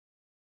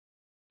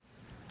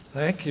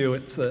Thank you.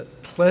 It's a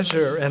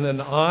pleasure and an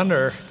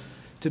honor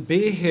to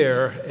be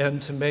here and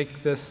to make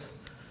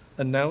this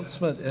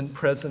announcement and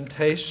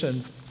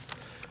presentation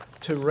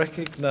to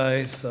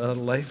recognize a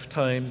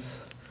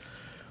lifetime's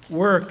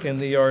work in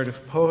the art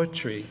of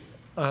poetry.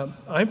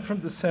 I'm from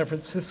the San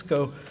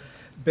Francisco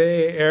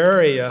Bay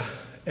Area,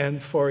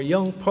 and for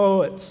young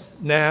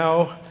poets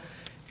now,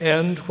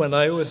 and when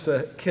I was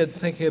a kid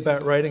thinking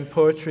about writing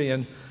poetry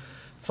and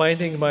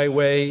finding my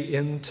way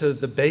into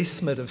the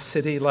basement of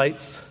City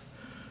Lights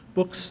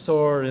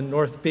bookstore in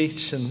North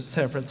Beach in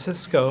San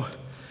Francisco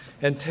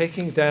and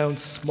taking down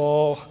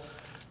small,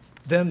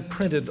 then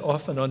printed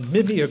often on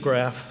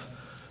mimeograph,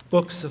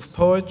 books of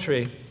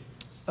poetry.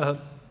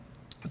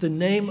 The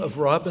name of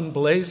Robin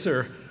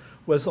Blazer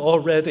was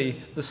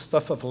already the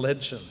stuff of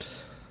legend.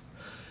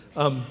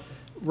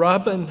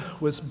 Robin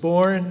was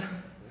born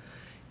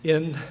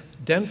in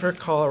Denver,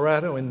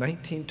 Colorado in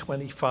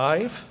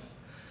 1925.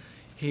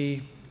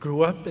 He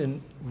grew up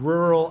in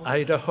rural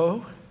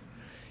Idaho,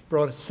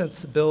 brought a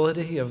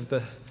sensibility of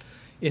the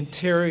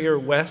interior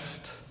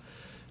West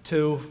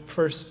to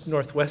first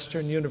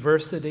Northwestern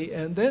University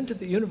and then to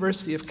the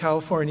University of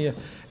California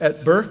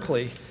at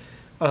Berkeley.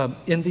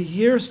 In the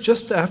years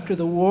just after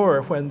the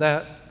war, when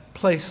that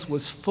place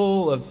was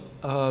full of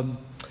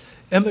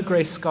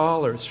emigre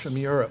scholars from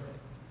Europe,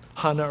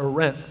 Hannah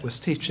Arendt was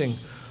teaching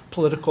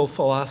political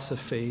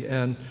philosophy,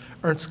 and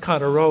Ernst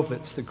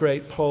Kantorowicz, the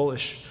great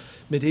Polish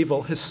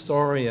medieval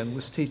historian,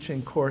 was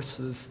teaching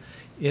courses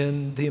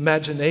in the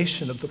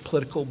imagination of the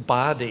political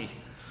body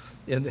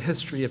in the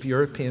history of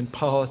European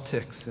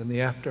politics in the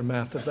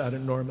aftermath of that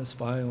enormous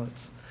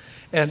violence.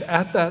 And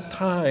at that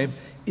time,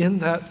 in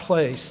that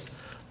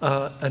place,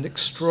 an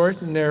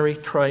extraordinary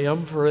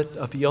triumvirate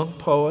of young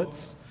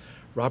poets,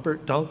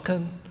 Robert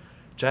Duncan,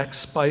 Jack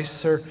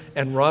Spicer,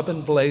 and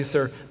Robin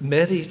Blazer,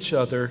 met each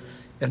other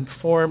and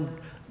formed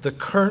the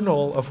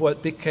kernel of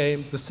what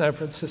became the San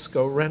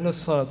Francisco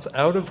Renaissance,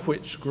 out of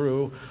which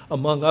grew,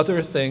 among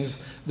other things,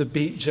 the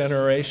Beat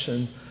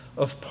generation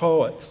of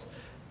poets.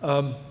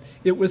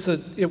 It was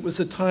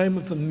a time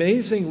of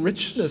amazing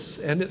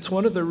richness, and it's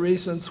one of the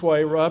reasons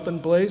why Robin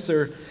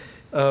Blazer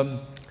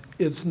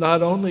is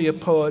not only a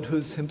poet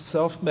who's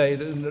himself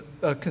made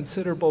a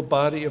considerable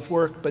body of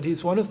work, but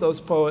he's one of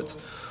those poets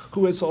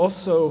who is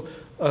also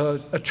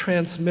a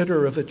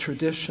transmitter of a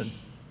tradition.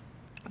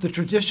 The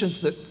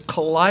traditions that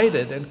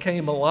collided and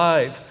came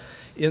alive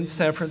in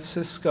San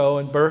Francisco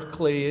and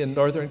Berkeley and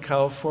Northern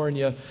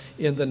California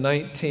in the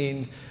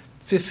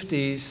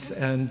 1950s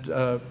and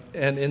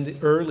in the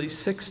early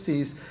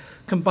 60s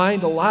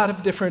combined a lot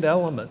of different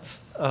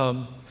elements.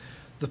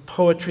 The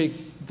poetry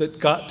that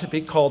got to be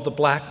called the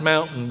Black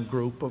Mountain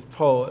group of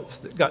poets,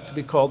 that got to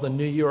be called the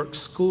New York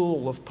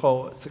School of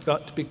Poets, that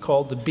got to be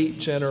called the Beat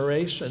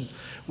generation,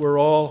 were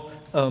all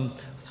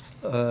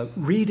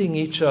reading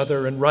each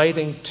other and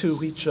writing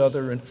to each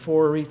other and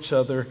for each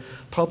other,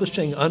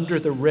 publishing under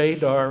the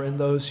radar in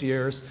those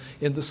years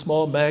in the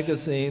small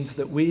magazines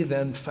that we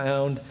then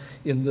found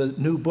in the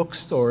new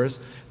bookstores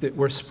that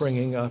were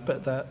springing up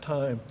at that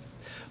time.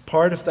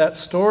 Part of that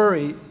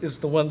story is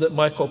the one that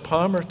Michael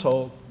Palmer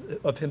told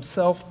of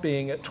himself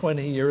being at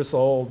 20 years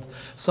old,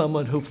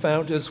 someone who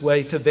found his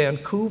way to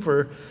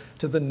Vancouver,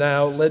 to the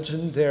now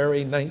legendary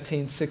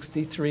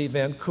 1963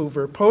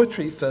 Vancouver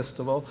Poetry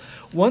Festival,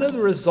 one of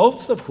the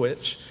results of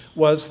which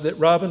was that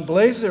Robin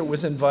Blazer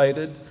was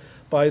invited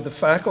by the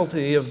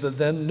faculty of the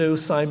then new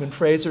Simon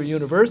Fraser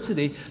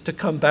University to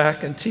come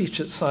back and teach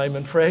at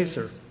Simon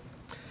Fraser,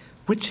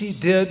 which he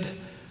did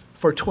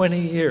for 20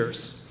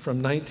 years,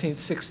 from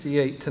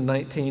 1968 to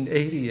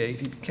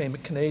 1988. He became a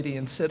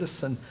Canadian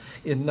citizen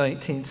in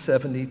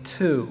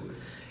 1972.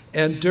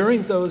 And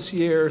during those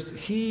years,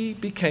 he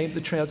became the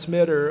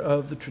transmitter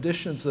of the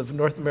traditions of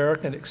North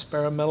American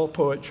experimental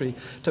poetry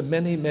to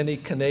many, many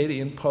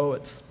Canadian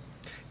poets.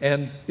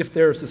 And if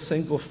there's a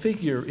single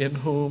figure in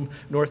whom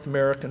North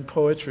American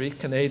poetry,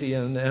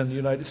 Canadian and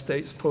United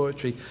States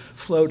poetry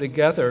flow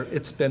together,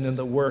 it's been in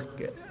the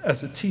work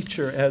as a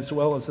teacher as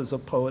well as a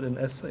poet and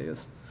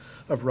essayist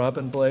of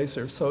Robin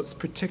Blazer. So it's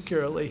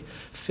particularly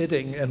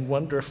fitting and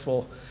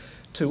wonderful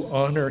to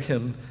honor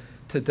him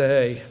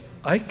today.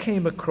 I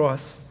came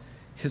across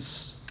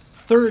his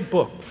third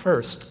book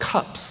first,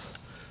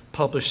 Cups,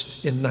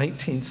 published in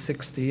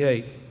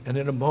 1968. And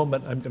in a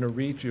moment, I'm going to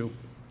read you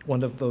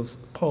one of those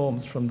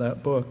poems from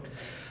that book.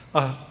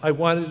 I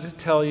wanted to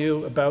tell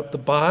you about the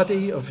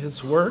body of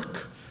his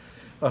work.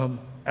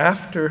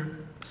 After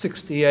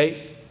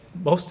 68,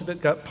 most of it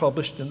got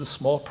published in the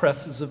small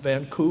presses of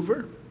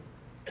Vancouver,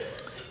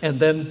 and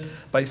then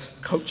by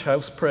Coach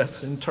House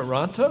Press in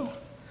Toronto.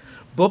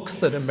 Books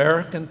that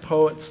American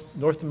poets,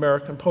 North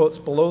American poets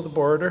below the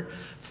border,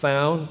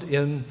 found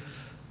in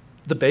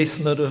the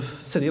basement of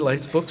City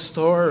Lights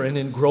bookstore and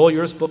in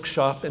Grollier's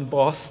bookshop in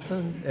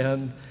Boston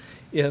and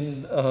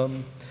in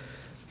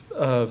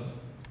the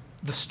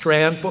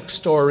Strand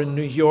bookstore in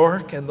New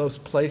York, and those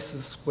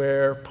places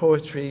where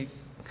poetry,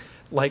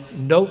 like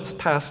notes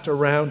passed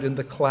around in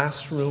the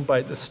classroom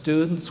by the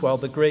students while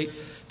the great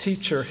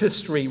teacher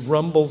history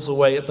rumbles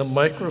away at the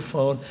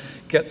microphone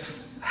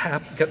gets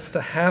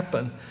to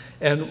happen.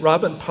 And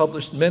Robin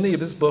published many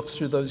of his books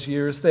through those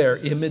years there.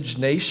 Image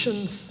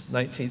Nations,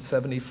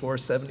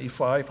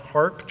 1974-75,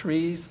 Harp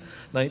Trees,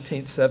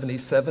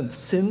 1977,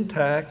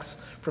 Syntax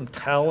from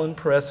Talon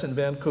Press in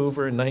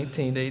Vancouver in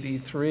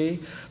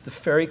 1983, The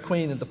Fairy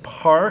Queen in the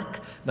Park,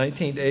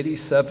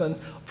 1987,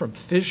 from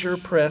Fissure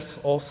Press,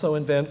 also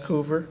in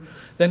Vancouver.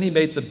 Then he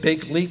made the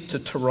big leap to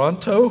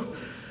Toronto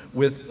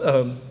with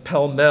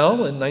Pell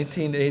Mell in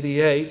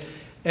 1988,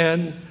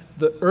 and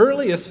the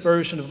earliest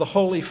version of The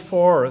Holy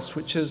Forest,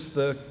 which is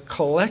the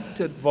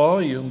collected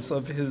volumes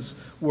of his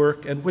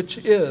work, and which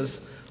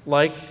is,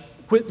 like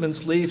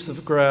Whitman's Leaves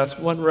of Grass,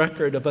 one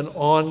record of an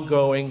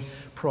ongoing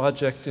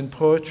project in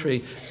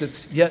poetry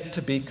that's yet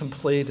to be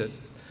completed.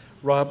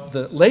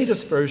 The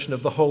latest version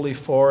of The Holy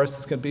Forest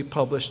is going to be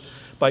published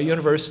by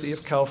University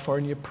of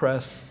California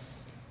Press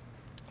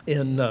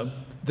in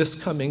this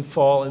coming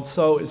fall, and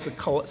so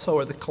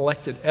are the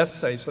collected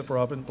essays of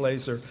Robin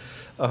Blaser,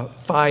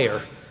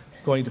 Fire,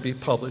 going to be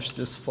published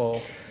this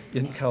fall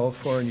in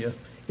California.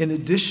 In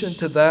addition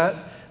to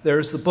that,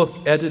 there's the book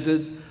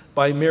edited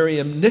by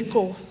Miriam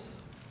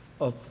Nichols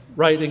of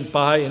writing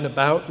by and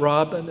about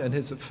Robin and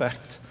his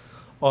effect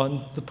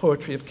on the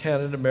poetry of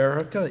Canada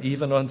America,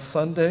 even on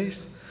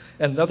Sundays,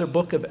 and another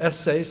book of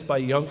essays by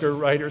younger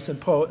writers and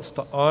poets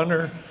to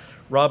honor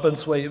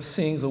Robin's way of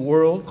seeing the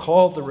world,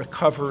 called The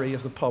Recovery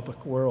of the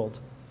Public World.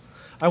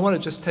 I want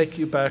to just take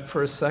you back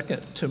for a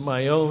second to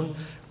my own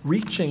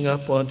reaching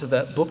up onto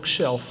that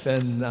bookshelf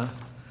in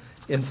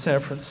San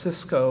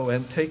Francisco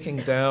and taking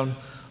down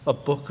a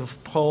book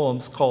of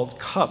poems called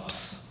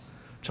Cups,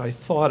 which I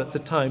thought at the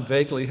time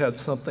vaguely had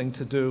something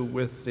to do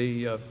with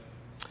the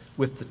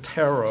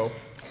tarot,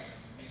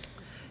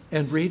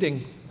 and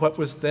reading what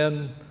was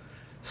then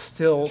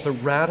still the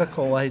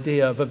radical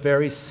idea of a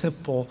very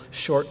simple,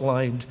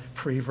 short-lined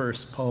free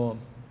verse poem.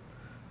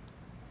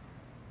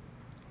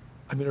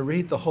 I'm going to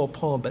read the whole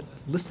poem, but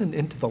listen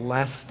into the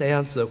last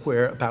stanza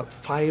where about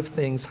 5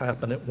 things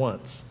happen at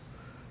once,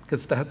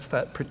 because that's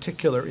that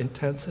particular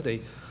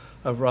intensity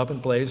of Robin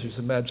Blaser's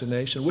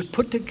imagination, which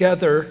put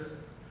together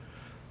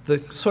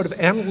the sort of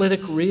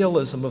analytic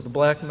realism of the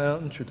Black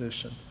Mountain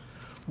tradition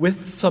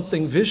with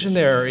something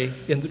visionary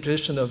in the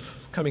tradition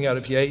of coming out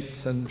of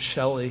Yeats and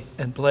Shelley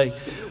and Blake,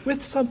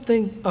 with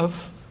something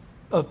of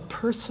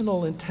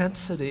personal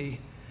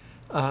intensity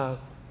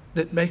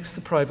that makes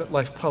the private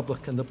life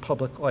public and the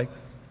public life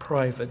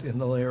private in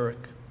the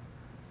lyric.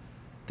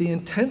 The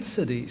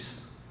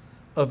intensities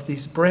of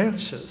these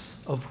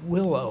branches of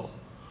willow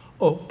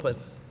open.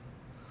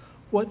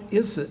 What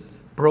is it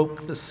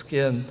broke the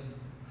skin?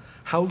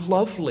 How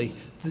lovely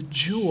the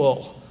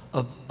jewel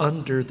of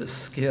under the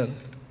skin.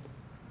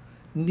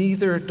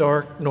 Neither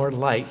dark nor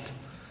light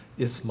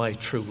is my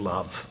true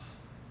love.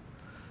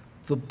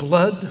 The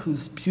blood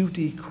whose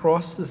beauty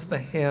crosses the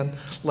hand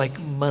like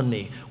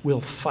money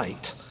will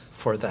fight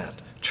for that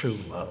true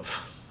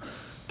love.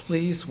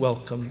 Please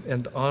welcome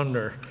and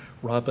honor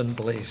Robin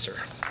Blaser.